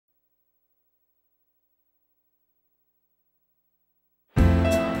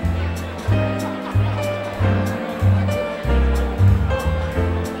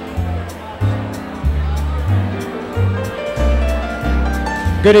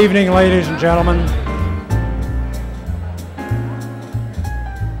Good evening, ladies and gentlemen.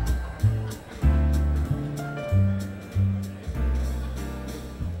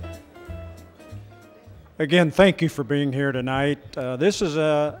 Again, thank you for being here tonight. This is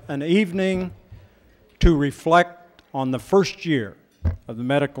an evening to reflect on the first year of the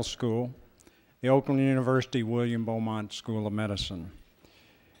medical school, the Oakland University William Beaumont School of Medicine.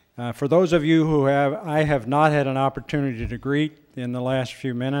 For those of you who I have not had an opportunity to greet in the last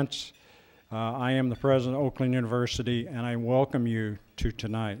few minutes, I am the president of Oakland University, and I welcome you to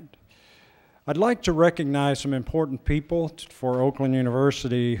tonight. I'd like to recognize some important people for Oakland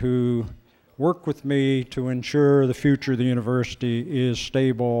University who work with me to ensure the future of the university is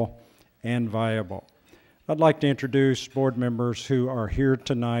stable and viable. I'd like to introduce board members who are here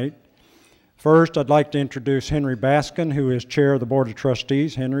tonight. First, I'd like to introduce Henry Baskin, who is chair of the Board of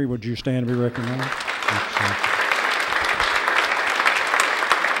Trustees. Henry, would you stand to be recognized?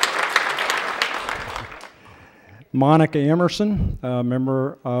 Monica Emerson, a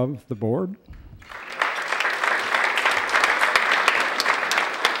member of the board.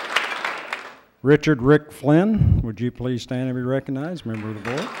 Richard Rick Flynn, would you please stand and be recognized, member of the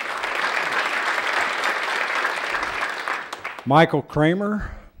board. Michael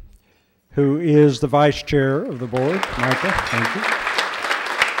Kramer, who is the vice chair of the board. Michael, thank you.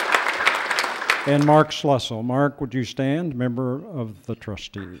 And Mark Schlussel. Mark, would you stand, member of the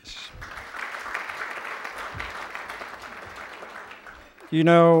trustees. You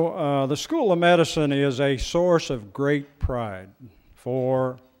know, the School of Medicine is a source of great pride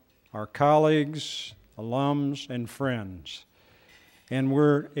for our colleagues, alums, and friends. And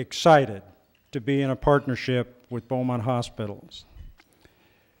we're excited to be in a partnership with Beaumont Hospitals.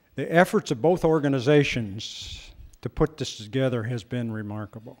 The efforts of both organizations to put this together has been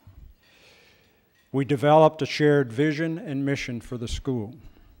remarkable. We developed a shared vision and mission for the school.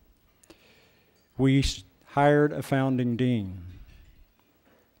 We hired a founding dean.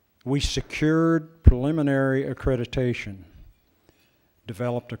 We secured preliminary accreditation,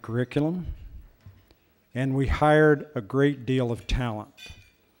 developed a curriculum, and we hired a great deal of talent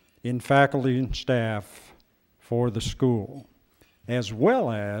in faculty and staff for the school, as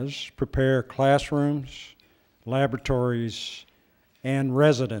well as prepare classrooms, laboratories, and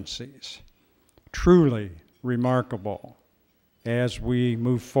residencies. Truly remarkable as we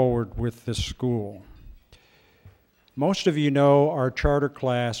move forward with this school. Most of you know our charter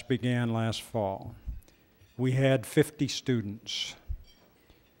class began last fall. We had 50 students.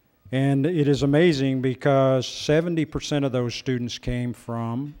 And it is amazing because 70% of those students came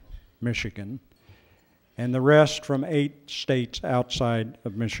from Michigan, and the rest from 8 states outside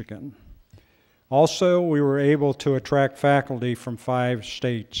of Michigan. Also, we were able to attract faculty from 5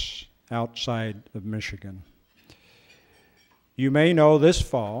 states outside of Michigan. You may know this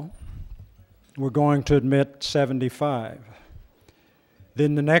fall, we're going to admit 75.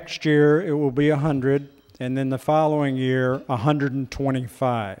 Then the next year, it will be 100, and then the following year,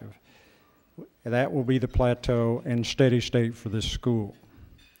 125. That will be the plateau and steady state for this school.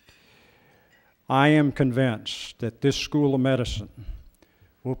 I am convinced that this School of Medicine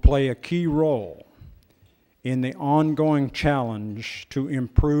will play a key role in the ongoing challenge to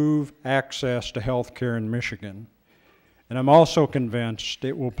improve access to health care in Michigan. And I'm also convinced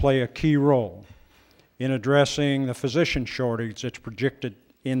it will play a key role in addressing the physician shortage that's projected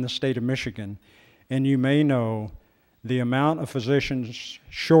in the state of Michigan. And you may know the amount of physicians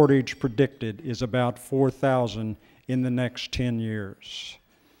shortage predicted is about 4,000 in the next 10 years.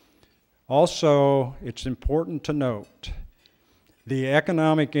 Also, it's important to note the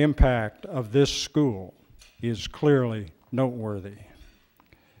economic impact of this school is clearly noteworthy.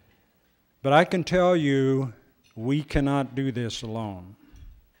 But I can tell you, we cannot do this alone.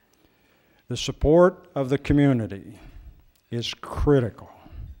 The support of the community is critical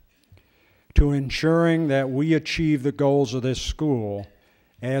to ensuring that we achieve the goals of this school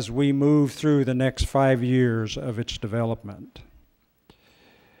as we move through the next 5 years of its development.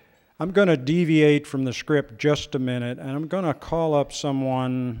 I'm going to deviate from the script just a minute, and I'm going to call up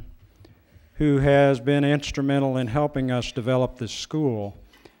someone who has been instrumental in helping us develop this school.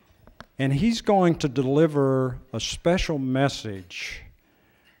 And he's going to deliver a special message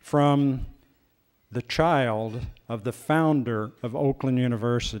from the child of the founder of Oakland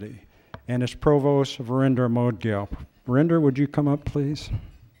University, and it's Provost Virender Modgiel. Virender, would you come up, please?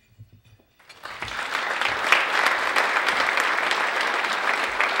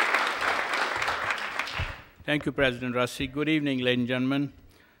 Thank you, President Russi. Good evening, ladies and gentlemen.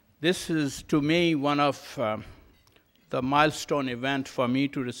 This is, to me, one of the milestone event for me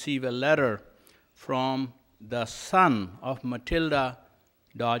to receive a letter from the son of Matilda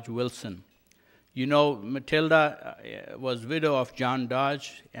Dodge Wilson. You know, Matilda was widow of John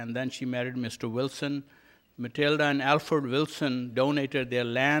Dodge, and then she married Mr. Wilson. Matilda and Alfred Wilson donated their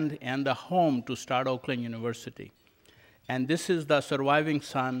land and the home to start Oakland University. And this is the surviving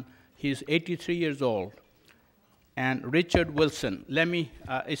son. He's 83 years old. And Richard Wilson.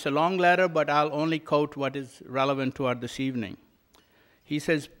 It's a long letter, but I'll only quote what is relevant to us this evening. He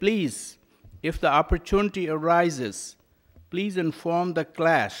says, please, if the opportunity arises, please inform the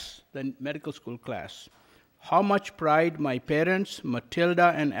class, the medical school class, how much pride my parents,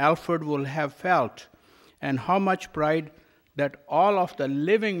 Matilda and Alfred, will have felt, and how much pride that all of the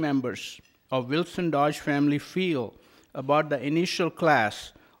living members of Wilson Dodge family feel about the initial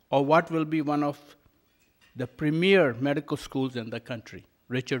class, or what will be one of the premier medical schools in the country.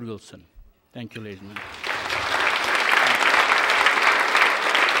 Richard Wilson. Thank you, ladies and gentlemen.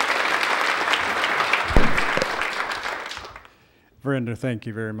 Verinda, thank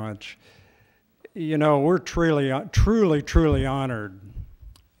you very much. You know, we're truly honored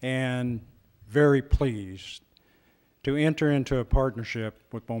and very pleased to enter into a partnership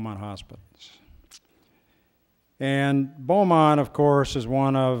with Beaumont Hospitals. And Beaumont, of course, is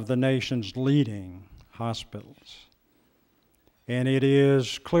one of the nation's leading hospitals. And it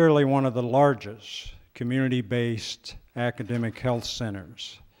is clearly one of the largest community-based academic health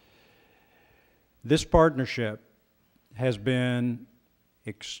centers. This partnership has been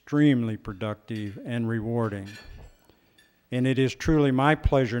extremely productive and rewarding. And it is truly my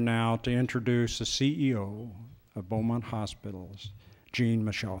pleasure now to introduce the CEO of Beaumont Hospitals, Gene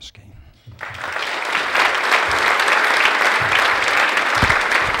Michalski.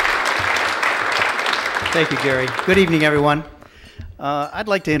 Thank you, Gary. Good evening, everyone. I'd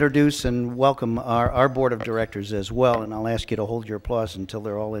like to introduce and welcome our board of directors as well, and I'll ask you to hold your applause until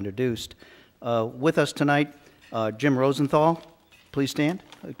they're all introduced. With us tonight, Jim Rosenthal, please stand.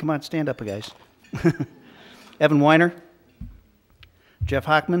 Come on, stand up, guys. Evan Weiner, Jeff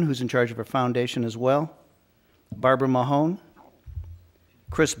Hockman, who's in charge of our foundation as well, Barbara Mahone,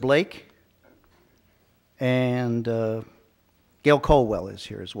 Chris Blake, and Gail Colwell is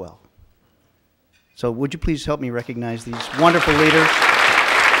here as well. So would you please help me recognize these wonderful leaders?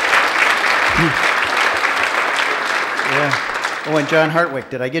 Yeah. Oh, and John Hartwick.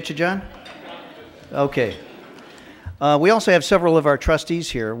 Did I get you, John? Okay. We also have several of our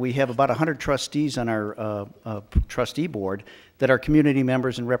trustees here. We have about 100 trustees on our trustee board that are community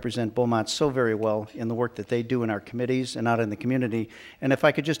members and represent Beaumont so very well in the work that they do in our committees and out in the community. And if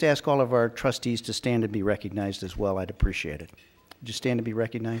I could just ask all of our trustees to stand and be recognized as well, I'd appreciate it. Would you stand and be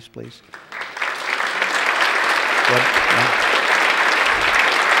recognized, please? Good. Yeah.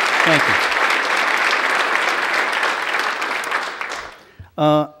 Thank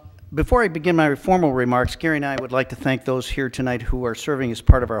you. Before I begin my formal remarks, Gary and I would like to thank those here tonight who are serving as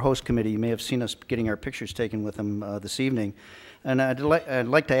part of our host committee. You may have seen us getting our pictures taken with them this evening. And I'd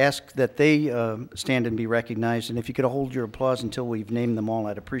like to ask that they stand and be recognized. And if you could hold your applause until we've named them all,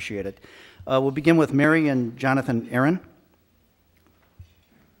 I'd appreciate it. We'll begin with Mary and Jonathan Aaron.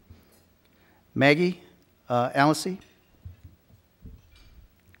 Maggie Alice.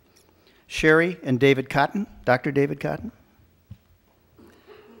 Sherry and David Cotton, Dr. David Cotton.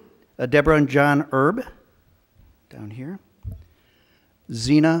 Deborah and John Erb, down here.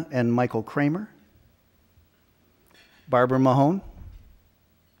 Zena and Michael Kramer. Barbara Mahone,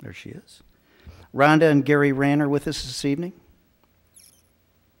 there she is. Rhonda and Gary Rann are with us this evening.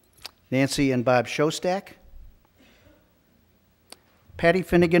 Nancy and Bob Shostak. Patty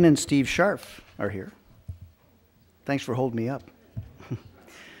Finnegan and Steve Scharf are here. Thanks for holding me up.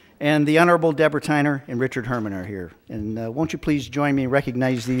 And the Honorable Deborah Tyner and Richard Herman are here. And won't you please join me and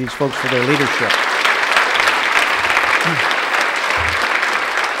recognize these folks for their leadership.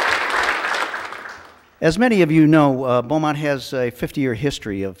 As many of you know, Beaumont has a 50-year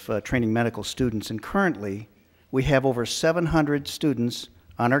history of training medical students, and currently we have over 700 students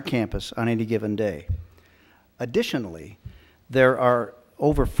on our campus on any given day. Additionally, there are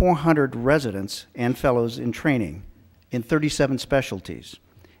over 400 residents and fellows in training in 37 specialties.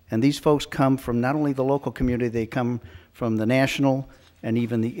 And these folks come from not only the local community, they come from the national and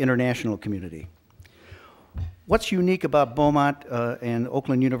even the international community. What's unique about Beaumont and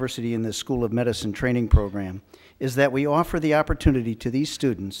Oakland University in the School of Medicine training program is that we offer the opportunity to these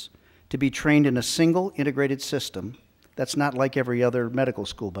students to be trained in a single integrated system. That's not like every other medical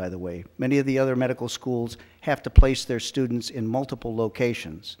school, by the way. Many of the other medical schools have to place their students in multiple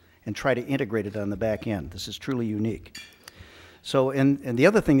locations and try to integrate it on the back end. This is truly unique. So, and the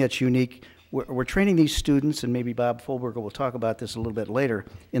other thing that's unique, we're training these students, and maybe Bob Fulberger will talk about this a little bit later,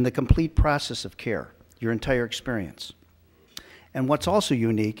 in the complete process of care, your entire experience. And what's also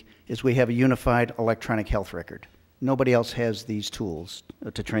unique is we have a unified electronic health record. Nobody else has these tools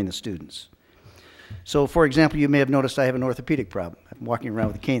to train the students. So, for example, you may have noticed I have an orthopedic problem. I'm walking around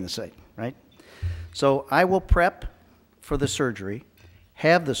with a cane this side, right? So I will prep for the surgery,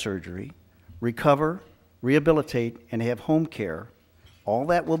 have the surgery, recover, rehabilitate, and have home care. All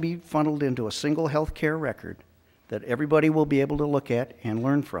that will be funneled into a single health care record that everybody will be able to look at and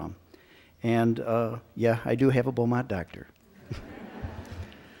learn from. And yeah, I do have a Beaumont doctor.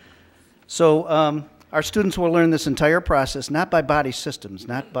 So our students will learn this entire process not by body systems,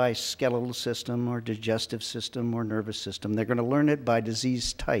 not by skeletal system or digestive system or nervous system. They're going to learn it by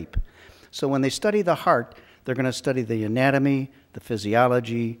disease type. So when they study the heart, they're going to study the anatomy, the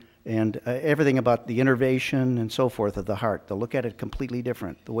physiology, and everything about the innervation and so forth of the heart. They'll look at it completely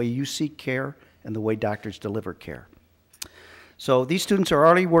different, the way you seek care and the way doctors deliver care. So these students are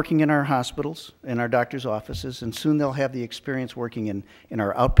already working in our hospitals, in our doctors' offices, and soon they'll have the experience working in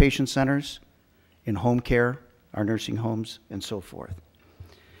our outpatient centers, in home care, our nursing homes, and so forth.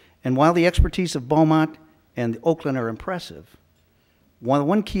 And while the expertise of Beaumont and Oakland are impressive,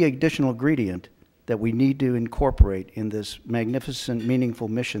 one key additional ingredient that we need to incorporate in this magnificent, meaningful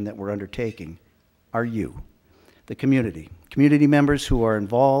mission that we're undertaking are you, the community. Community members who are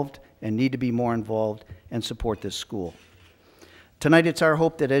involved and need to be more involved and support this school. Tonight, it's our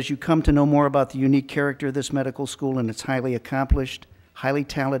hope that as you come to know more about the unique character of this medical school and its highly accomplished, highly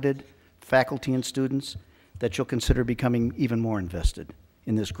talented faculty and students, that you'll consider becoming even more invested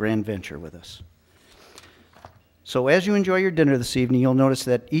in this grand venture with us. So as you enjoy your dinner this evening, you'll notice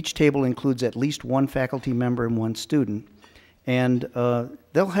that each table includes at least one faculty member and one student, and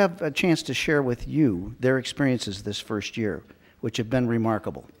they'll have a chance to share with you their experiences this first year, which have been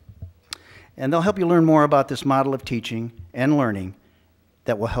remarkable. And they'll help you learn more about this model of teaching and learning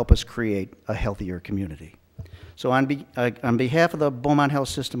that will help us create a healthier community. So on behalf of the Beaumont Health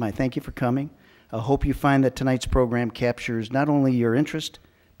System, I thank you for coming. I hope you find that tonight's program captures not only your interest,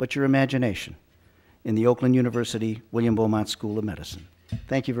 but your imagination in the Oakland University William Beaumont School of Medicine.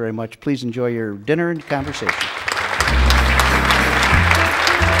 Thank you very much. Please enjoy your dinner and conversation.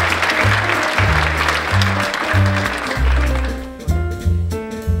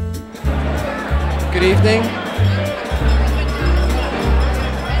 Good evening.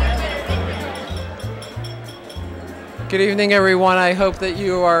 Good evening, everyone. I hope that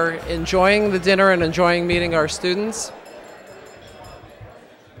you are enjoying the dinner and enjoying meeting our students.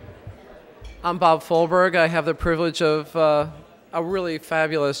 I'm Bob Folberg. I have the privilege of a really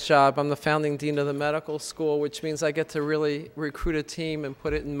fabulous job. I'm the founding dean of the medical school, which means I get to really recruit a team and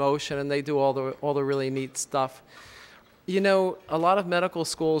put it in motion, and they do all the really neat stuff. You know, a lot of medical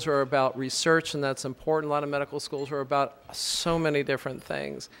schools are about research, and that's important. A lot of medical schools are about so many different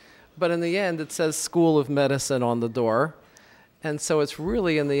things. But in the end, it says School of Medicine on the door. And so it's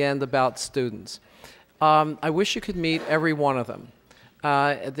really, in the end, about students. I wish you could meet every one of them.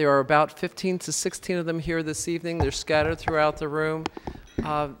 There are about 15 to 16 of them here this evening. They're scattered throughout the room.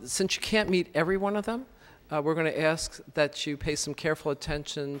 Since you can't meet every one of them, we're going to ask that you pay some careful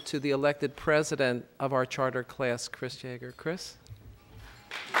attention to the elected president of our charter class, Chris Yeager. Chris?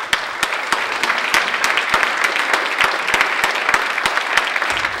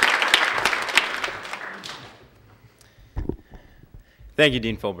 Thank you,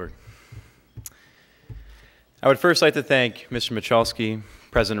 Dean Folberg. I would first like to thank Mr. Michalski,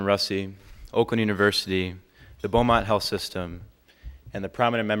 President Russi, Oakland University, the Beaumont Health System, and the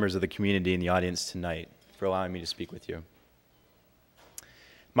prominent members of the community in the audience tonight for allowing me to speak with you.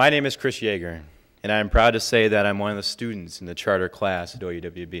 My name is Chris Yeager, and I am proud to say that I'm one of the students in the charter class at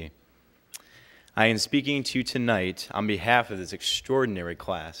OUWB. I am speaking to you tonight on behalf of this extraordinary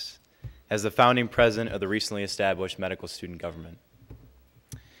class as the founding president of the recently established medical student government.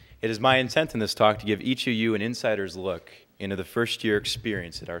 It is my intent in this talk to give each of you an insider's look into the first-year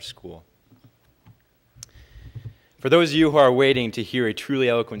experience at our school. For those of you who are waiting to hear a truly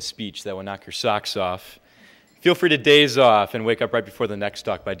eloquent speech that will knock your socks off, feel free to daze off and wake up right before the next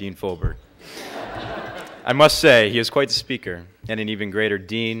talk by Dean Folberg. I must say, he is quite the speaker, and an even greater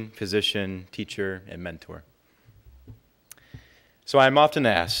dean, physician, teacher, and mentor. So I am often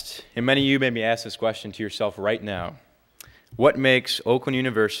asked, and many of you may be asking this question to yourself right now, what makes Oakland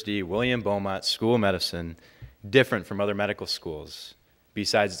University William Beaumont School of Medicine different from other medical schools,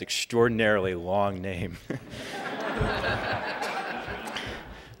 besides its extraordinarily long name?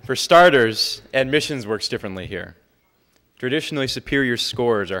 For starters, admissions works differently here. Traditionally, superior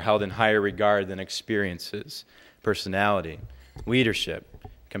scores are held in higher regard than experiences, personality, leadership,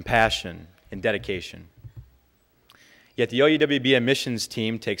 compassion, and dedication. Yet the OUWB admissions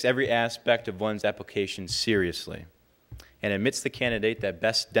team takes every aspect of one's application seriously. and admits the candidate that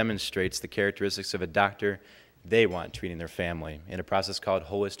best demonstrates the characteristics of a doctor they want treating their family in a process called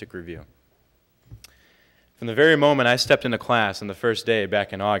holistic review. From the very moment I stepped into class on the first day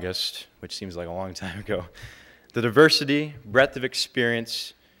back in August, which seems like a long time ago, the diversity, breadth of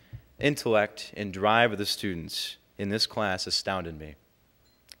experience, intellect, and drive of the students in this class astounded me.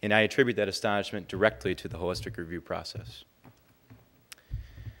 And I attribute that astonishment directly to the holistic review process.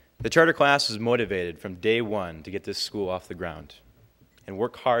 The charter class was motivated from day one to get this school off the ground and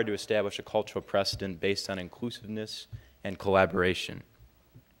work hard to establish a cultural precedent based on inclusiveness and collaboration.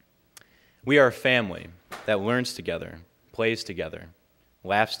 We are a family that learns together, plays together,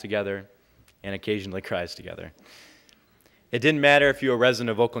 laughs together, and occasionally cries together. It didn't matter if you were a resident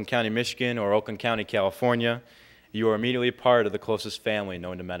of Oakland County, Michigan, or Oakland County, California, you are immediately part of the closest family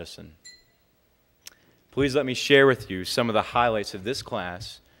known to medicine. Please let me share with you some of the highlights of this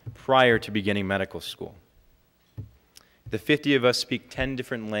class prior to beginning medical school. The 50 of us speak 10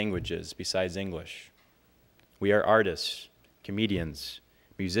 different languages besides English. We are artists, comedians,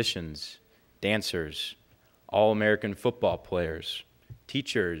 musicians, dancers, all-American football players,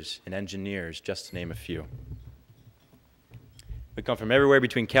 teachers, and engineers, just to name a few. We come from everywhere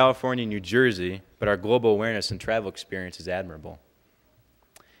between California and New Jersey, but our global awareness and travel experience is admirable.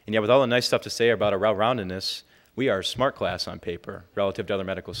 And yet, with all the nice stuff to say about our well-roundedness, we are a smart class on paper relative to other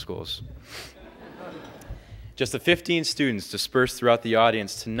medical schools. Just the 15 students dispersed throughout the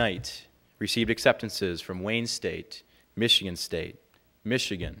audience tonight received acceptances from Wayne State, Michigan,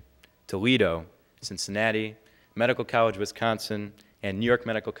 Toledo, Cincinnati, Medical College, Wisconsin, and New York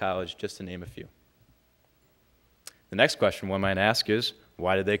Medical College, just to name a few. The next question one might ask is,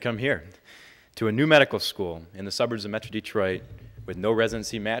 why did they come here? To a new medical school in the suburbs of Metro Detroit with no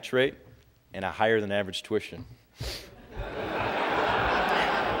residency match rate and a higher than average tuition.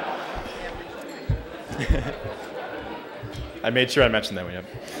 I made sure I mentioned that one, yep.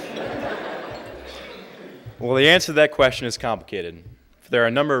 Well, the answer to that question is complicated. There are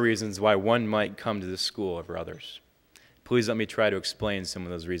a number of reasons why one might come to this school over others. Please let me try to explain some of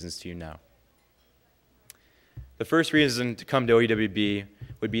those reasons to you now. The first reason to come to OUWB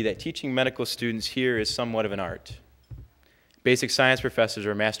would be that teaching medical students here is somewhat of an art. Basic science professors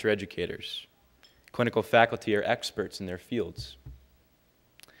are master educators. Clinical faculty are experts in their fields.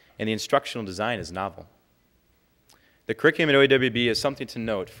 And the instructional design is novel. The curriculum at OUWB is something to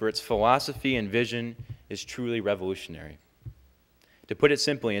note, for its philosophy and vision is truly revolutionary. To put it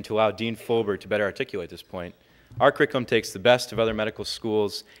simply, and to allow Dean Folberg to better articulate this point, our curriculum takes the best of other medical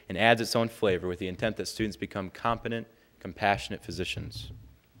schools and adds its own flavor with the intent that students become competent, compassionate physicians.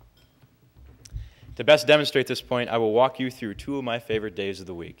 To best demonstrate this point, I will walk you through two of my favorite days of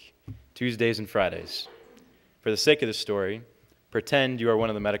the week, Tuesdays and Fridays. For the sake of the story, pretend you are one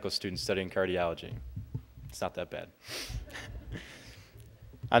of the medical students studying cardiology. It's not that bad.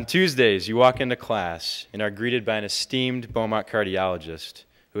 On Tuesdays, you walk into class and are greeted by an esteemed Beaumont cardiologist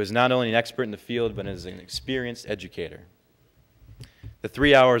who is not only an expert in the field, but is an experienced educator. The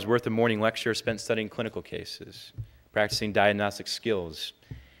 3 hours worth of morning lecture spent studying clinical cases, practicing diagnostic skills,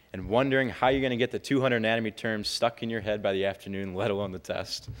 and wondering how you're going to get the 200 anatomy terms stuck in your head by the afternoon, let alone the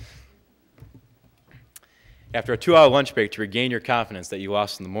test. After a 2-hour lunch break to regain your confidence that you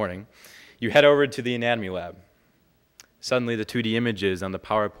lost in the morning, you head over to the anatomy lab. Suddenly, the 2D images on the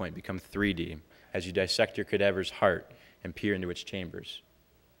PowerPoint become 3D as you dissect your cadaver's heart and peer into its chambers.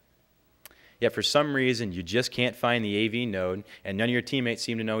 Yet for some reason, you just can't find the AV node, and none of your teammates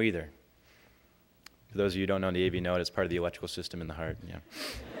seem to know either. For those of you who don't know, the AV node is part of the electrical system in the heart. Yeah.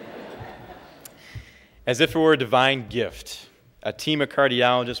 As if it were a divine gift, a team of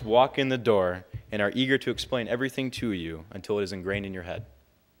cardiologists walk in the door and are eager to explain everything to you until it is ingrained in your head.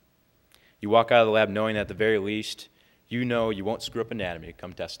 You walk out of the lab knowing that at the very least, you know you won't screw up anatomy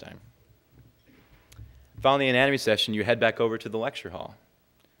come test time. Following the anatomy session, you head back over to the lecture hall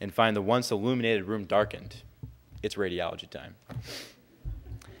and find the once illuminated room darkened. It's radiology time.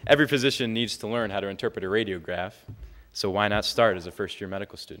 Every physician needs to learn how to interpret a radiograph, so why not start as a first-year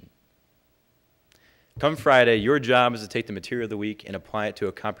medical student? Come Friday, your job is to take the material of the week and apply it to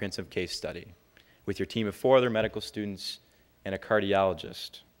a comprehensive case study with your team of 4 other medical students and a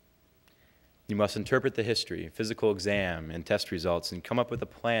cardiologist. You must interpret the history, physical exam, and test results and come up with a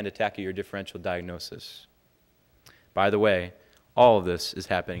plan to tackle your differential diagnosis. By the way, all of this is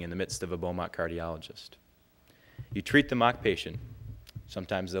happening in the midst of a Beaumont cardiologist. You treat the mock patient.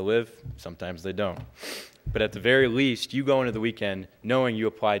 Sometimes they live, sometimes they don't. But at the very least, you go into the weekend knowing you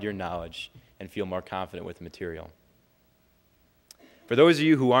applied your knowledge and feel more confident with the material. For those of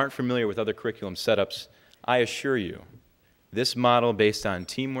you who aren't familiar with other curriculum setups, I assure you, this model based on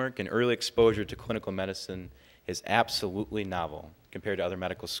teamwork and early exposure to clinical medicine is absolutely novel compared to other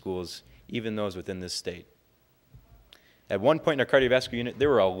medical schools, even those within this state. At one point in our cardiovascular unit, there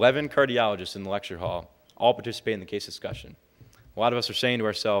were 11 cardiologists in the lecture hall, all participating in the case discussion. A lot of us are saying to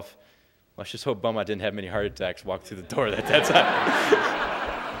ourselves, let's just hope Beaumont didn't have many heart attacks walk through the door at that time.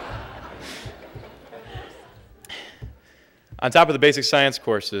 On top of the basic science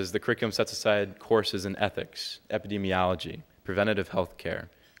courses, the curriculum sets aside courses in ethics, epidemiology, preventative health care,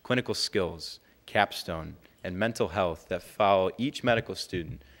 clinical skills, capstone, and mental health that follow each medical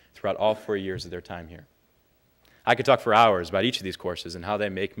student throughout all 4 years of their time here. I could talk for hours about each of these courses and how they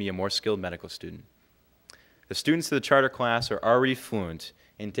make me a more skilled medical student. The students of the charter class are already fluent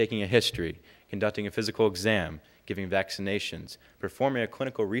in taking a history, conducting a physical exam, giving vaccinations, performing a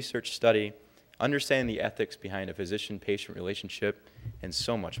clinical research study, understanding the ethics behind a physician-patient relationship, and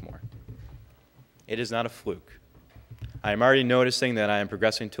so much more. It is not a fluke. I am already noticing that I am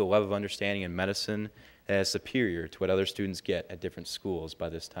progressing to a level of understanding in medicine that is superior to what other students get at different schools by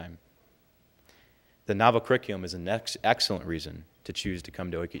this time. The novel curriculum is an excellent reason to choose to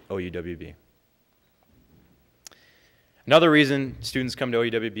come to OUWB. Another reason students come to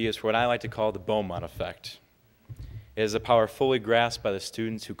OUWB is for what I like to call the Beaumont effect. It is a power fully grasped by the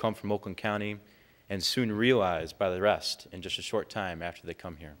students who come from Oakland County and soon realized by the rest in just a short time after they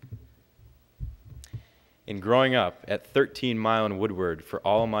come here. In growing up at 13 Mile and Woodward for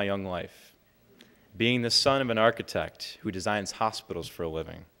all of my young life, being the son of an architect who designs hospitals for a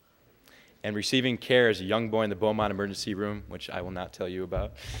living, and receiving care as a young boy in the Beaumont emergency room, which I will not tell you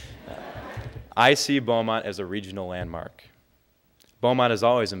about, I see Beaumont as a regional landmark. Beaumont has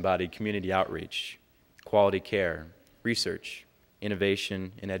always embodied community outreach, quality care, research,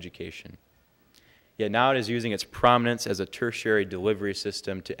 innovation, and education. Yet now it is using its prominence as a tertiary delivery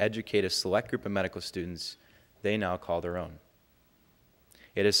system to educate a select group of medical students they now call their own.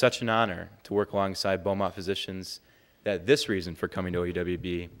 It is such an honor to work alongside Beaumont physicians that this reason for coming to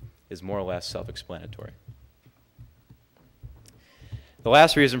OUWB is more or less self-explanatory. The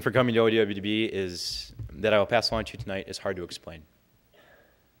last reason for coming to OUWB is that I will pass along to you tonight is hard to explain.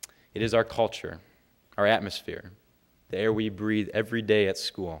 It is our culture, our atmosphere, the air we breathe every day at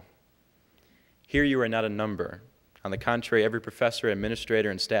school. Here you are not a number. On the contrary, every professor, administrator,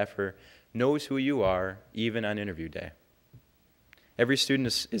 and staffer knows who you are, even on interview day. Every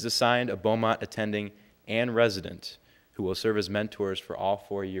student is assigned a Beaumont attending and resident who will serve as mentors for all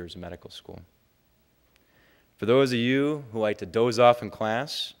 4 years of medical school. For those of you who like to doze off in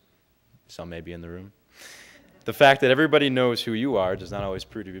class, some may be in the room, the fact that everybody knows who you are does not always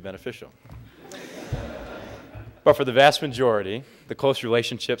prove to be beneficial. But for the vast majority, the close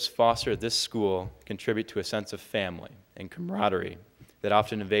relationships fostered at this school contribute to a sense of family and camaraderie that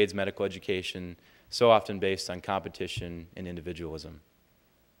often invades medical education, so often based on competition and individualism.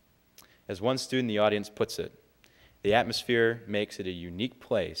 As one student in the audience puts it, the atmosphere makes it a unique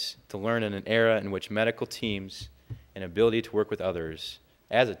place to learn in an era in which medical teams and ability to work with others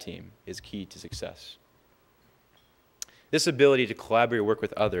as a team is key to success. This ability to collaborate and work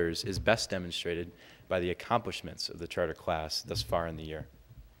with others is best demonstrated by the accomplishments of the charter class thus far in the year.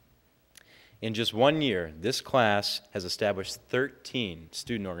 In just 1 year, this class has established 13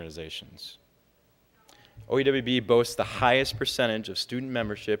 student organizations. OUWB boasts the highest percentage of student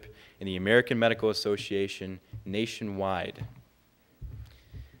membership in the American Medical Association nationwide.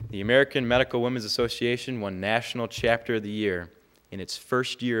 The American Medical Women's Association won National Chapter of the Year in its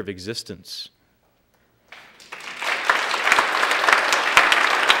first year of existence.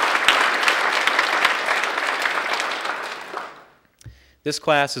 This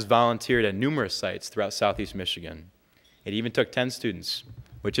class has volunteered at numerous sites throughout Southeast Michigan. It even took 10 students,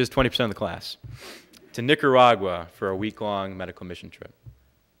 which is 20% of the class, to Nicaragua for a week-long medical mission trip.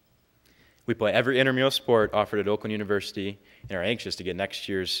 We play every intramural sport offered at Oakland University and are anxious to get next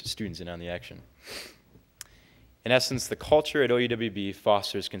year's students in on the action. In essence, the culture at OUWB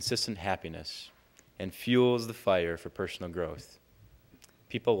fosters consistent happiness and fuels the fire for personal growth.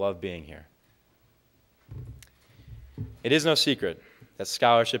 People love being here. It is no secret that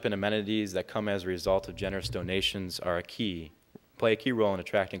scholarship and amenities that come as a result of generous donations play a key role in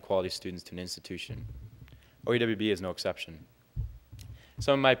attracting quality students to an institution. OUWB is no exception.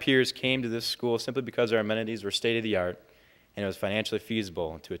 Some of my peers came to this school simply because our amenities were state-of-the-art and it was financially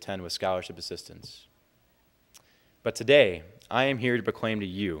feasible to attend with scholarship assistance. But today, I am here to proclaim to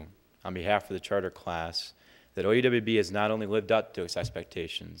you, on behalf of the charter class, that OUWB has not only lived up to its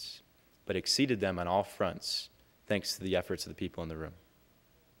expectations, but exceeded them on all fronts, thanks to the efforts of the people in the room.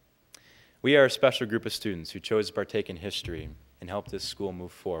 We are a special group of students who chose to partake in history and help this school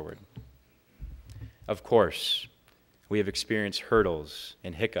move forward. Of course, we have experienced hurdles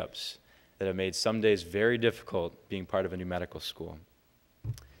and hiccups that have made some days very difficult being part of a new medical school.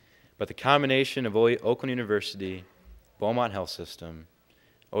 But the combination of Oakland University, Beaumont Health System,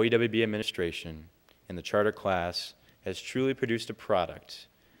 OUWB administration, and the charter class has truly produced a product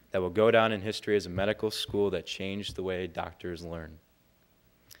that will go down in history as a medical school that changed the way doctors learn.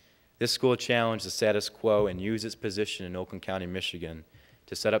 This school challenged the status quo and used its position in Oakland County, Michigan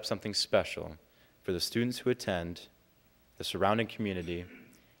to set up something special for the students who attend, the surrounding community,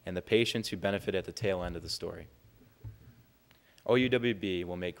 and the patients who benefit at the tail end of the story. OUWB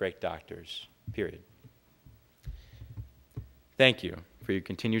will make great doctors, period. Thank you for your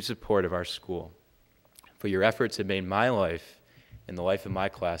continued support of our school. For your efforts have made my life and the life of my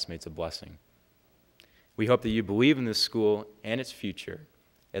classmates a blessing. We hope that you believe in this school and its future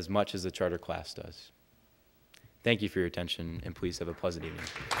as much as the charter class does. Thank you for your attention, and please have a pleasant evening.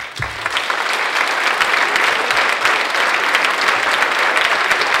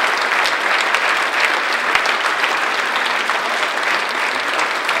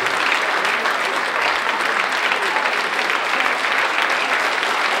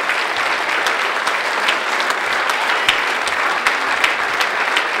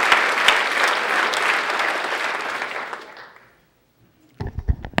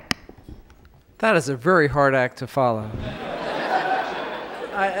 That is a very hard act to follow.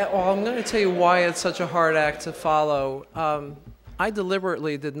 I'm going to tell you why it's such a hard act to follow. I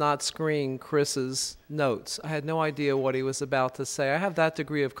deliberately did not screen Chris's notes. I had no idea what he was about to say. I have that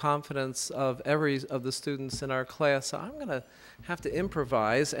degree of confidence of every of the students in our class, so I'm going to have to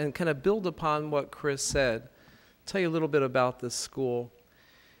improvise and kind of build upon what Chris said, tell you a little bit about this school,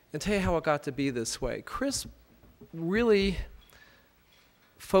 and tell you how it got to be this way. Chris really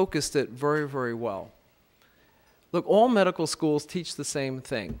focused it very, very well. Look, all medical schools teach the same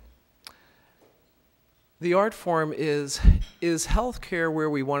thing. The art form is healthcare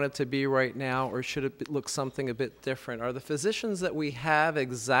where we want it to be right now, or should it look something a bit different? Are the physicians that we have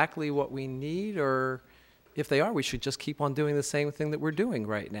exactly what we need, or if they are, we should just keep on doing the same thing that we're doing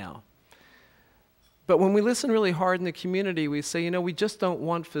right now? But when we listen really hard in the community, we say, you know, we just don't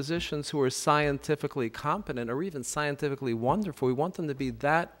want physicians who are scientifically competent or even scientifically wonderful. We want them to be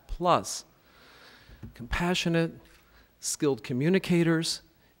that plus compassionate, skilled communicators,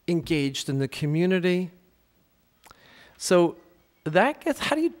 engaged in the community. So that gets,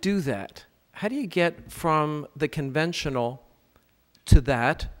 how do you do that? How do you get from the conventional to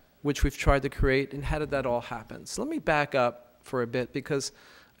that, which we've tried to create, and how did that all happen? So let me back up for a bit, because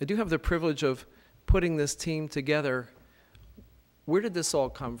I do have the privilege of putting this team together. Where did this all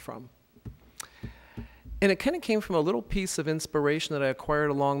come from? And it kind of came from a little piece of inspiration that I acquired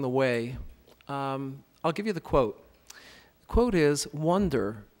along the way. I'll give you the quote. The quote is,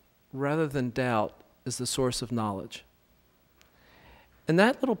 "Wonder rather than doubt is the source of knowledge." And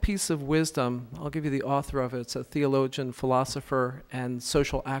that little piece of wisdom, I'll give you the author of it. It's a theologian, philosopher, and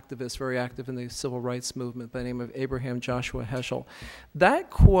social activist, very active in the civil rights movement by the name of Abraham Joshua Heschel. That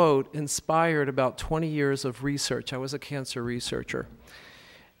quote inspired about 20 years of research. I was a cancer researcher.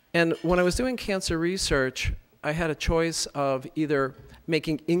 And when I was doing cancer research, I had a choice of either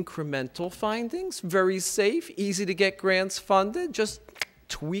making incremental findings, very safe, easy to get grants funded, just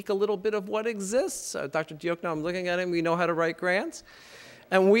tweak a little bit of what exists. Dr. Diokno, I'm looking at him, we know how to write grants.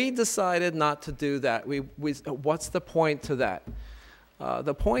 And we decided not to do that. What's the point to that?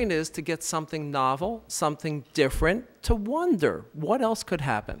 The point is to get something novel, something different, to wonder what else could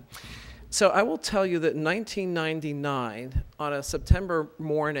happen. So I will tell you that in 1999, on a September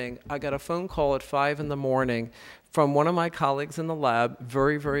morning, I got a phone call at 5 in the morning from one of my colleagues in the lab,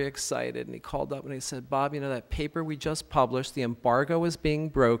 very, very excited. And he called up and he said, "Bob, you know that paper we just published, the embargo is being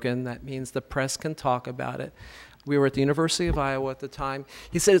broken. That means the press can talk about it." We were at the University of Iowa at the time.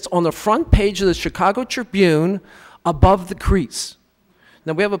 He said, "It's on the front page of the Chicago Tribune above the crease."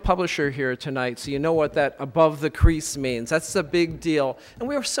 Now, we have a publisher here tonight, so you know what that above the crease means. That's a big deal. And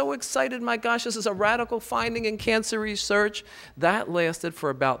we were so excited. My gosh, this is a radical finding in cancer research. That lasted for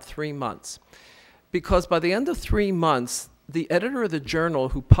about 3 months. Because by the end of 3 months, the editor of the journal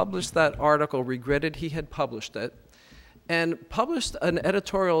who published that article regretted he had published it and published an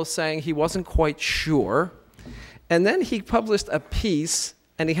editorial saying he wasn't quite sure. And then he published a piece,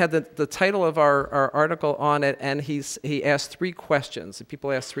 and he had the title of our article on it, and he asked 3 questions.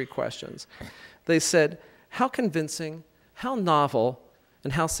 People asked 3 questions. They said, how convincing, how novel,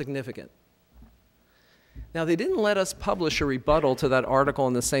 and how significant? Now, they didn't let us publish a rebuttal to that article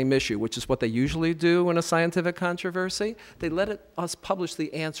in the same issue, which is what they usually do in a scientific controversy. They let us publish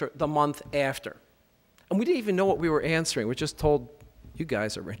the answer the month after. And we didn't even know what we were answering. We just told, you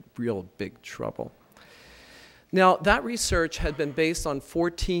guys are in real big trouble. Now, that research had been based on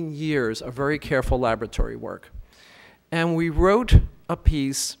 14 years of very careful laboratory work. And we wrote a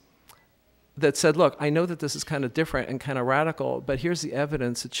piece that said, look, I know that this is kind of different and kind of radical, but here's the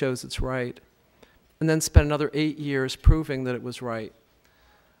evidence that shows it's right. And then spent another 8 years proving that it was right.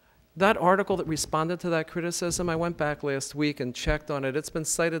 That article that responded to that criticism, I went back last week and checked on it. It's been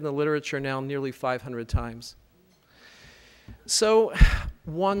cited in the literature now nearly 500 times. So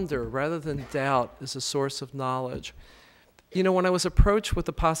wonder rather than doubt is a source of knowledge. You know, when I was approached with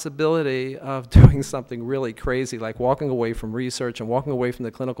the possibility of doing something really crazy, like walking away from research and walking away from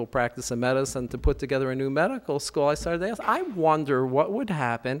the clinical practice of medicine to put together a new medical school, I started to ask, I wonder what would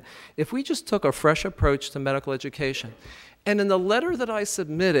happen if we just took a fresh approach to medical education. And in the letter that I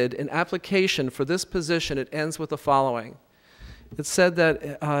submitted in application for this position, it ends with the following. It said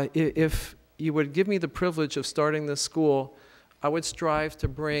that if you would give me the privilege of starting this school, I would strive to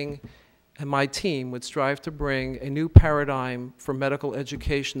bring, and my team would strive to bring, a new paradigm for medical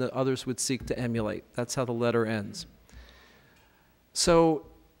education that others would seek to emulate. That's how the letter ends. So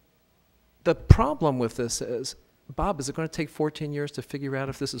the problem with this is, Bob, is it going to take 14 years to figure out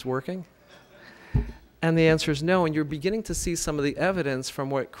if this is working? And the answer is no, and you're beginning to see some of the evidence from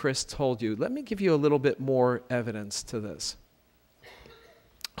what Chris told you. Let me give you a little bit more evidence to this.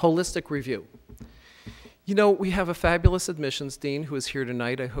 Holistic review. You know, we have a fabulous admissions dean who is here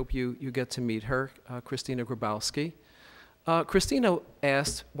tonight. I hope you get to meet her, Christina Grabowski. Christina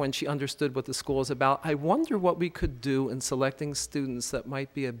asked, when she understood what the school is about, I wonder what we could do in selecting students that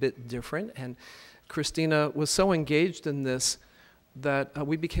might be a bit different. And Christina was so engaged in this that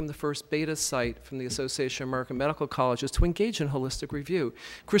we became the first beta site from the Association of American Medical Colleges to engage in holistic review.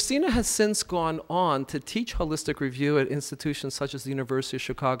 Christina has since gone on to teach holistic review at institutions such as the University of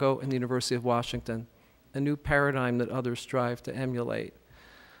Chicago and the University of Washington, a new paradigm that others strive to emulate.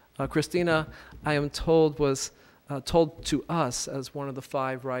 Christina, I am told, was told to us as one of the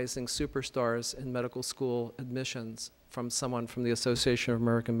 5 rising superstars in medical school admissions from someone from the Association of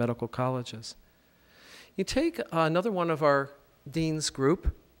American Medical Colleges. You take another one of our dean's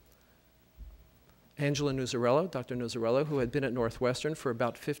group, Angela Nuzzarello, Dr. Nuzzarello, who had been at Northwestern for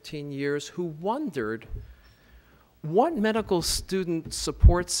about 15 years, who wondered what medical student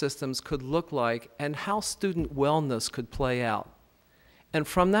support systems could look like and how student wellness could play out. And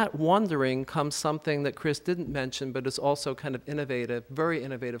from that wondering comes something that Chris didn't mention, but is also kind of innovative, very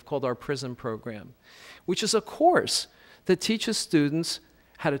innovative, called our PRISM program, which is a course that teaches students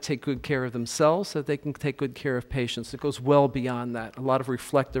how to take good care of themselves so that they can take good care of patients. It goes well beyond that, a lot of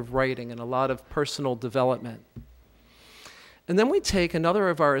reflective writing and a lot of personal development. And then we take another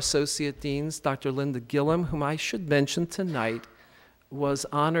of our associate deans, Dr. Linda Gillum, whom I should mention tonight, was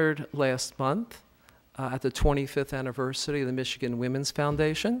honored last month at the 25th anniversary of the Michigan Women's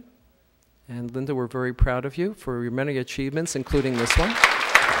Foundation. And Linda, we're very proud of you for your many achievements, including this one.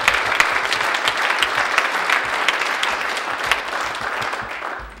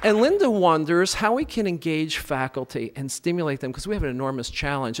 And Linda wonders how we can engage faculty and stimulate them, because we have an enormous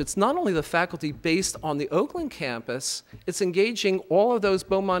challenge. It's not only the faculty based on the Oakland campus, it's engaging all of those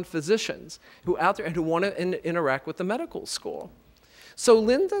Beaumont physicians who are out there and who want to interact with the medical school. So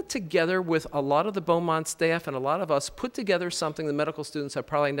Linda, together with a lot of the Beaumont staff and a lot of us, put together something the medical students have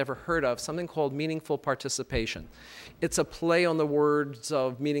probably never heard of, something called meaningful participation. It's a play on the words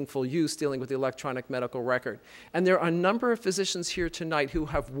of meaningful use dealing with the electronic medical record. And there are a number of physicians here tonight who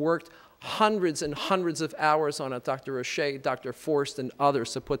have worked hundreds and hundreds of hours on it, Dr. O'Shea, Dr. Forst, and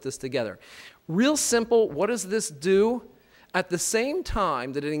others to put this together. Real simple, what does this do? At the same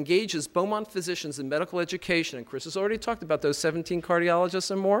time that it engages Beaumont physicians in medical education, and Chris has already talked about those 17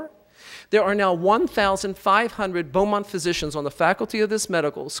 cardiologists and more, there are now 1,500 Beaumont physicians on the faculty of this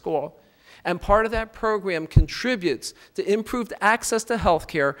medical school, and part of that program contributes to improved access to health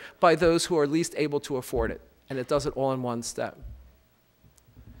care by those who are least able to afford it, and it does it all in one step.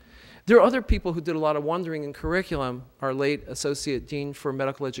 There are other people who did a lot of wondering in curriculum. Our late Associate Dean for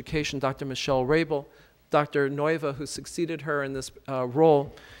Medical Education, Dr. Michelle Rabel, Dr. Noiva, who succeeded her in this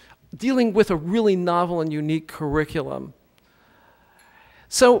role, dealing with a really novel and unique curriculum.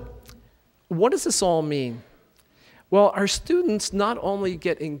 So what does this all mean? Well, our students not only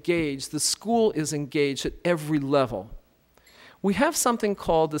get engaged, the school is engaged at every level. We have something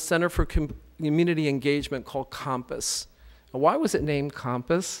called the Center for Community Engagement called COMPAS. Now, why was it named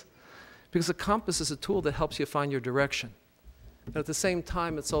COMPAS? Because a compass is a tool that helps you find your direction. But at the same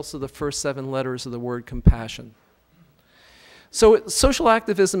time, it's also the first 7 letters of the word compassion. So social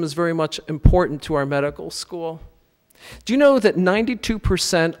activism is very much important to our medical school. Do you know that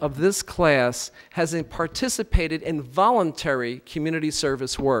 92% of this class has participated in voluntary community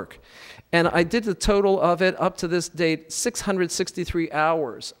service work? And I did the total of it up to this date, 663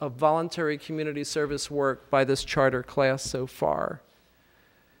 hours of voluntary community service work by this charter class so far.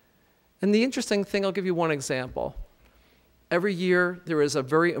 And the interesting thing, I'll give you one example. Every year there is a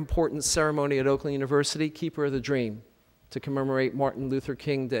very important ceremony at Oakland University, Keeper of the Dream, to commemorate Martin Luther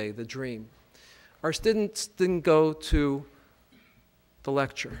King Day, the Dream. Our students didn't go to the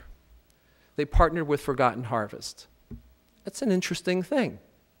lecture. They partnered with Forgotten Harvest. That's an interesting thing.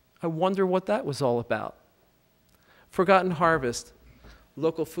 I wonder what that was all about. Forgotten Harvest,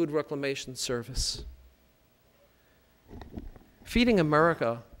 local food reclamation service. Feeding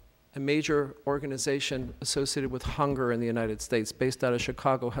America, a major organization associated with hunger in the United States, based out of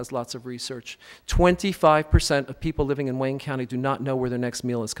Chicago, has lots of research. 25% of people living in Wayne County do not know where their next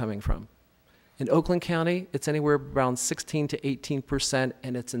meal is coming from. In Oakland County, it's anywhere around 16 to 18%,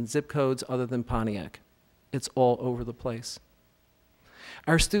 and it's in zip codes other than Pontiac. It's all over the place.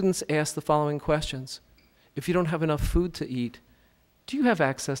 Our students ask the following questions. If you don't have enough food to eat, do you have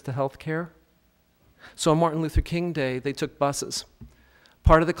access to health care? So on Martin Luther King Day, they took buses.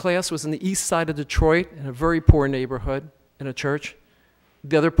 Part of the class was in the east side of Detroit, in a very poor neighborhood, in a church.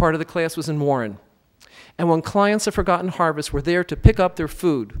 The other part of the class was in Warren. And when clients of Forgotten Harvest were there to pick up their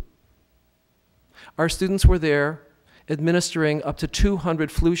food, our students were there administering up to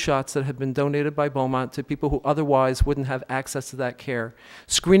 200 flu shots that had been donated by Beaumont to people who otherwise wouldn't have access to that care.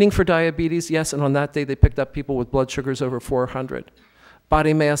 Screening for diabetes, yes, and on that day they picked up people with blood sugars over 400.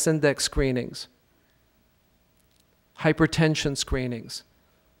 Body mass index screenings. Hypertension screenings.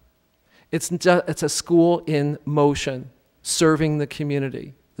 It's a school in motion, serving the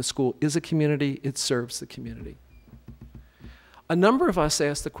community. The school is a community, it serves the community. A number of us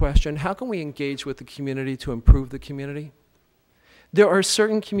asked the question, how can we engage with the community to improve the community? There are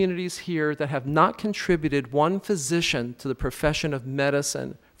certain communities here that have not contributed one physician to the profession of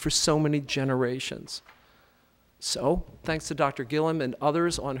medicine for so many generations. So, thanks to Dr. Gillum and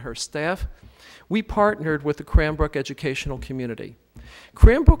others on her staff, we partnered with the Cranbrook educational community.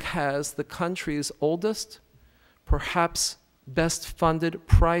 Cranbrook has the country's oldest, perhaps best funded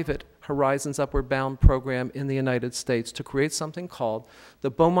private Horizons Upward Bound program in the United States to create something called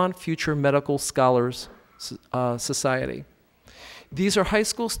the Beaumont Future Medical Scholars Society. These are high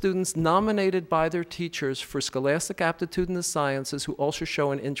school students nominated by their teachers for scholastic aptitude in the sciences who also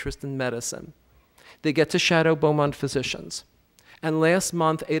show an interest in medicine. They get to shadow Beaumont physicians. And last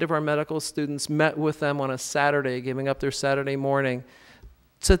month, 8 of our medical students met with them on a Saturday, giving up their Saturday morning,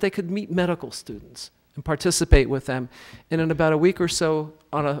 so that they could meet medical students and participate with them. And in about a week or so,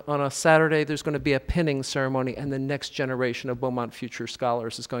 on a Saturday, there's going to be a pinning ceremony, and the next generation of Beaumont Future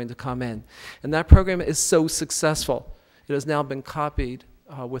Scholars is going to come in. And that program is so successful. It has now been copied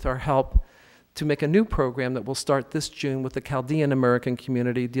with our help to make a new program that will start this June with the Chaldean American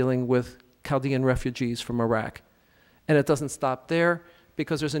community dealing with Chaldean refugees from Iraq. And it doesn't stop there,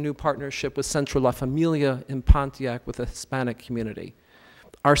 because there's a new partnership with Centro La Familia in Pontiac with the Hispanic community.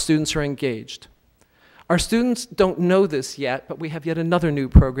 Our students are engaged. Our students don't know this yet, but we have yet another new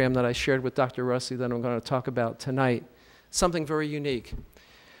program that I shared with Dr. Russi that I'm going to talk about tonight, something very unique.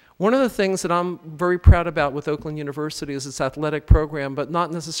 One of the things that I'm very proud about with Oakland University is its athletic program, but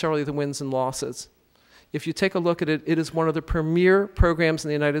not necessarily the wins and losses. If you take a look at it, it is one of the premier programs in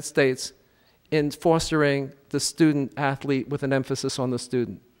the United States in fostering the student athlete with an emphasis on the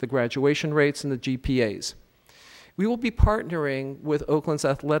student, the graduation rates and the GPAs. We will be partnering with Oakland's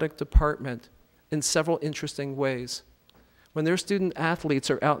athletic department in several interesting ways. When their student athletes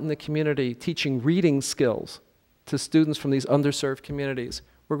are out in the community teaching reading skills to students from these underserved communities,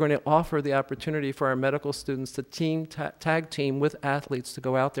 we're going to offer the opportunity for our medical students to tag team with athletes to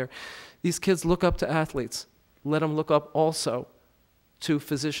go out there. These kids look up to athletes. Let them look up also to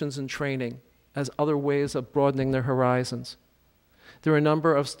physicians in training as other ways of broadening their horizons. There are a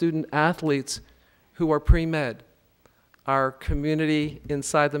number of student athletes who are pre-med. Our community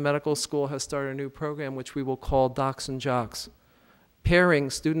inside the medical school has started a new program which we will call Docs and Jocks, pairing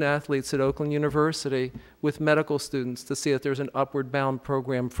student athletes at Oakland University with medical students to see that there's an upward bound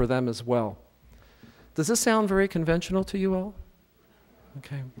program for them as well. Does this sound very conventional to you all?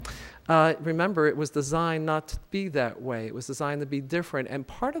 Okay. Remember, it was designed not to be that way. It was designed to be different. And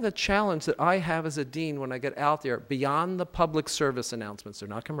part of the challenge that I have as a dean when I get out there, beyond the public service announcements, they're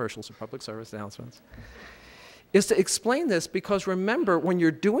not commercials, they're public service announcements, is to explain this, because remember, when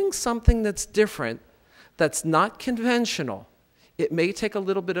you're doing something that's different, that's not conventional, it may take a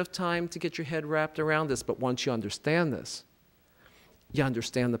little bit of time to get your head wrapped around this, but once you understand this, you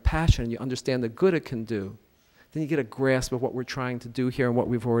understand the passion, you understand the good it can do, then you get a grasp of what we're trying to do here and what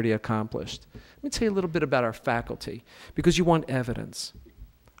we've already accomplished. Let me tell you a little bit about our faculty, because you want evidence.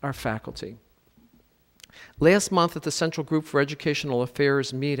 Our faculty. Last month at the Central Group for Educational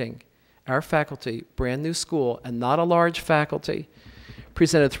Affairs meeting, our faculty, brand new school, and not a large faculty,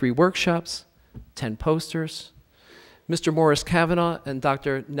 presented 3 workshops, 10 posters. Mr. Morris Kavanaugh and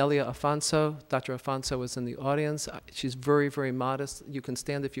Dr. Nelia Afonso. Dr. Afonso is in the audience. She's very, very modest. You can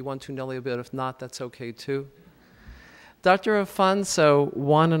stand if you want to, Nelia, but if not, that's okay too. Dr. Afonso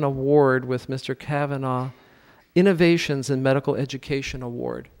won an award with Mr. Kavanaugh, Innovations in Medical Education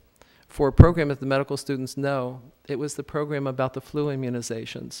Award, for a program that the medical students know. It was the program about the flu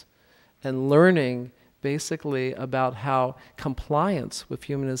immunizations and learning basically about how compliance with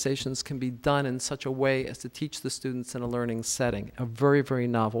immunizations can be done in such a way as to teach the students in a learning setting. A very, very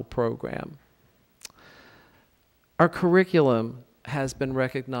novel program. Our curriculum has been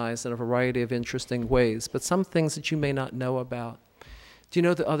recognized in a variety of interesting ways, but some things that you may not know about. Do you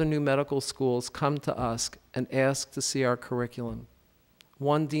know that other new medical schools come to us and ask to see our curriculum?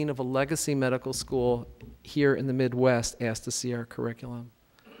 One dean of a legacy medical school here in the Midwest asked to see our curriculum.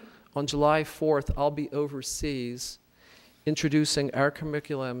 On July 4th, I'll be overseas introducing our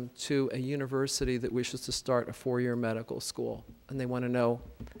curriculum to a university that wishes to start a 4-year medical school, and they want to know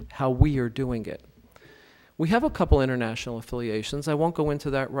how we are doing it. We have a couple international affiliations. I won't go into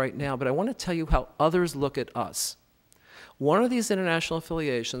that right now, but I want to tell you how others look at us. One of these international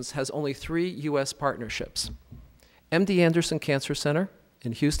affiliations has only 3 U.S. partnerships. MD Anderson Cancer Center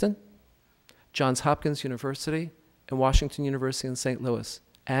in Houston, Johns Hopkins University, and Washington University in St. Louis,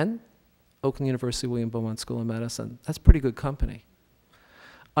 and Oakland University William Beaumont School of Medicine. That's pretty good company.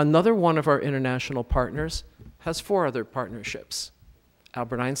 Another one of our international partners has 4 other partnerships.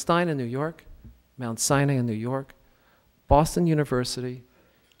 Albert Einstein in New York, Mount Sinai in New York, Boston University,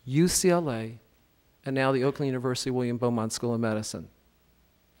 UCLA, and now the Oakland University William Beaumont School of Medicine.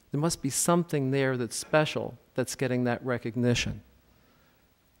 There must be something there that's special that's getting that recognition.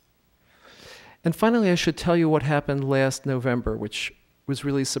 And finally, I should tell you what happened last November, which was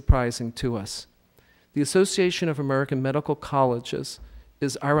really surprising to us. The Association of American Medical Colleges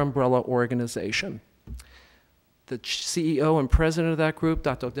is our umbrella organization. The CEO and president of that group,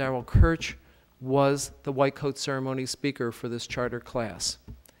 Dr. Darrell Kirch, was the white coat ceremony speaker for this charter class.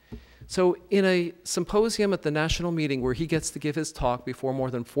 So in a symposium at the national meeting where he gets to give his talk before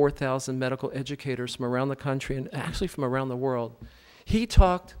more than 4,000 medical educators from around the country and actually from around the world, he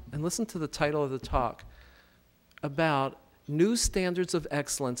talked, and listen to the title of the talk, about new standards of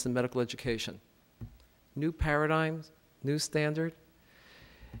excellence in medical education. New paradigms, new standard.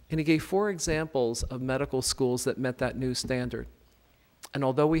 And he gave 4 examples of medical schools that met that new standard. And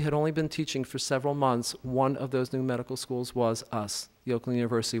although we had only been teaching for several months, one of those new medical schools was us, the Oakland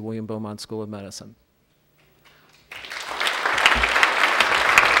University William Beaumont School of Medicine.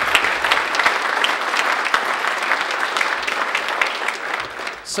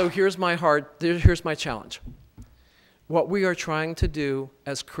 So here's my challenge. What we are trying to do,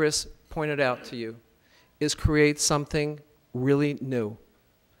 as Chris pointed out to you, is create something really new.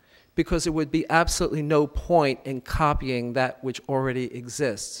 Because there would be absolutely no point in copying that which already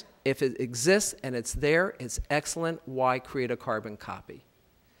exists. If it exists and it's there, it's excellent, why create a carbon copy?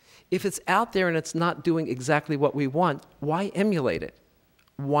 If it's out there and it's not doing exactly what we want, why emulate it?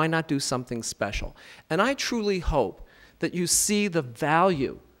 Why not do something special? And I truly hope that you see the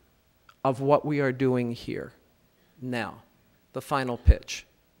value of what we are doing here. Now, the final pitch,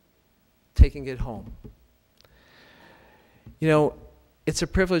 taking it home. You know, it's a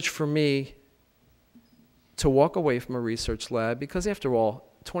privilege for me to walk away from a research lab because, after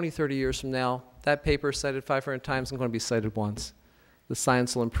all, 20, 30 years from now, that paper cited 500 times is going to be cited once. The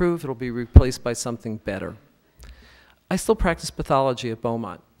science will improve. It'll be replaced by something better. I still practice pathology at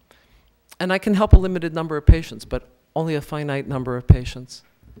Beaumont, and I can help a limited number of patients, but only a finite number of patients.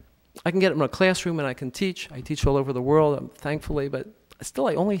 I can get them in a classroom and I can teach. I teach all over the world, thankfully, but still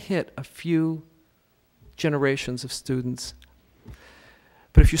I only hit a few generations of students.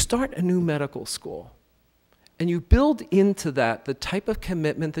 But if you start a new medical school and you build into that the type of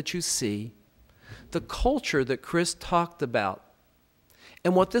commitment that you see, the culture that Chris talked about,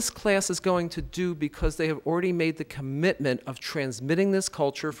 and what this class is going to do because they have already made the commitment of transmitting this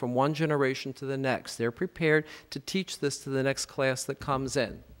culture from one generation to the next. They're prepared to teach this to the next class that comes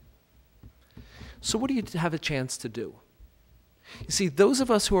in. So what do you have a chance to do? You see, those of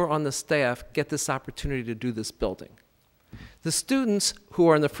us who are on the staff get this opportunity to do this building. The students who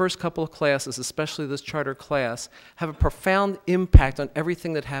are in the first couple of classes, especially this charter class, have a profound impact on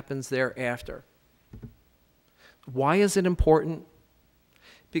everything that happens thereafter. Why is it important?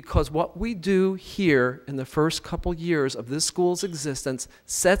 because what we do here in the first couple years of this school's existence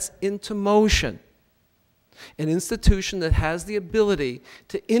sets into motion an institution that has the ability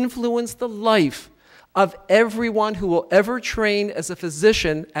to influence the life of everyone who will ever train as a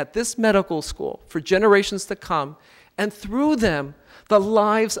physician at this medical school for generations to come, and through them, the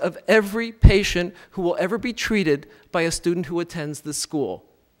lives of every patient who will ever be treated by a student who attends this school.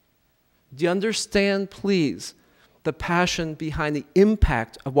 Do you understand, please, the passion behind the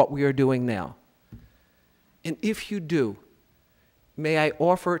impact of what we are doing now? And if you do, may I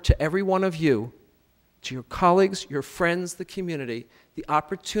offer to every one of you, to your colleagues, your friends, the community, the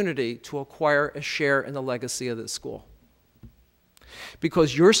opportunity to acquire a share in the legacy of this school.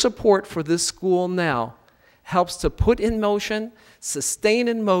 Because your support for this school now helps to put in motion, sustain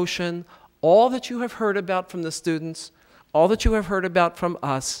in motion, all that you have heard about from the students, all that you have heard about from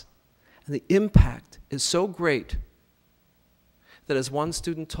us, and the impact is so great that, as one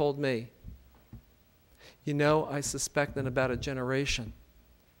student told me, you know, I suspect in about a generation,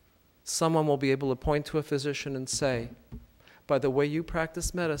 someone will be able to point to a physician and say, by the way you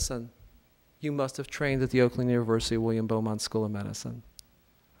practice medicine, you must have trained at the Oakland University William Beaumont School of Medicine.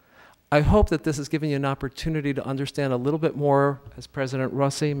 I hope that this has given you an opportunity to understand a little bit more, as President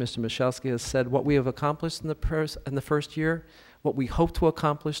Russi, Mr. Michalski has said, what we have accomplished in the first year, what we hope to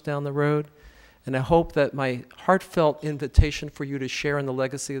accomplish down the road, and I hope that my heartfelt invitation for you to share in the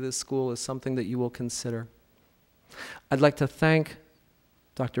legacy of this school is something that you will consider. I'd like to thank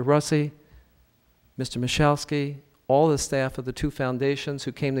Dr. Russi, Mr. Michalski, all the staff of the two foundations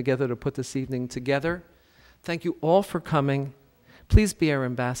who came together to put this evening together. Thank you all for coming. Please be our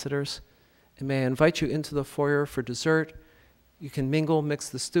ambassadors, and may I invite you into the foyer for dessert. You can mingle, mix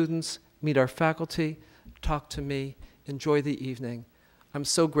the students, meet our faculty, talk to me, enjoy the evening. I'm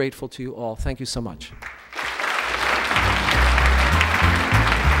so grateful to you all. Thank you so much.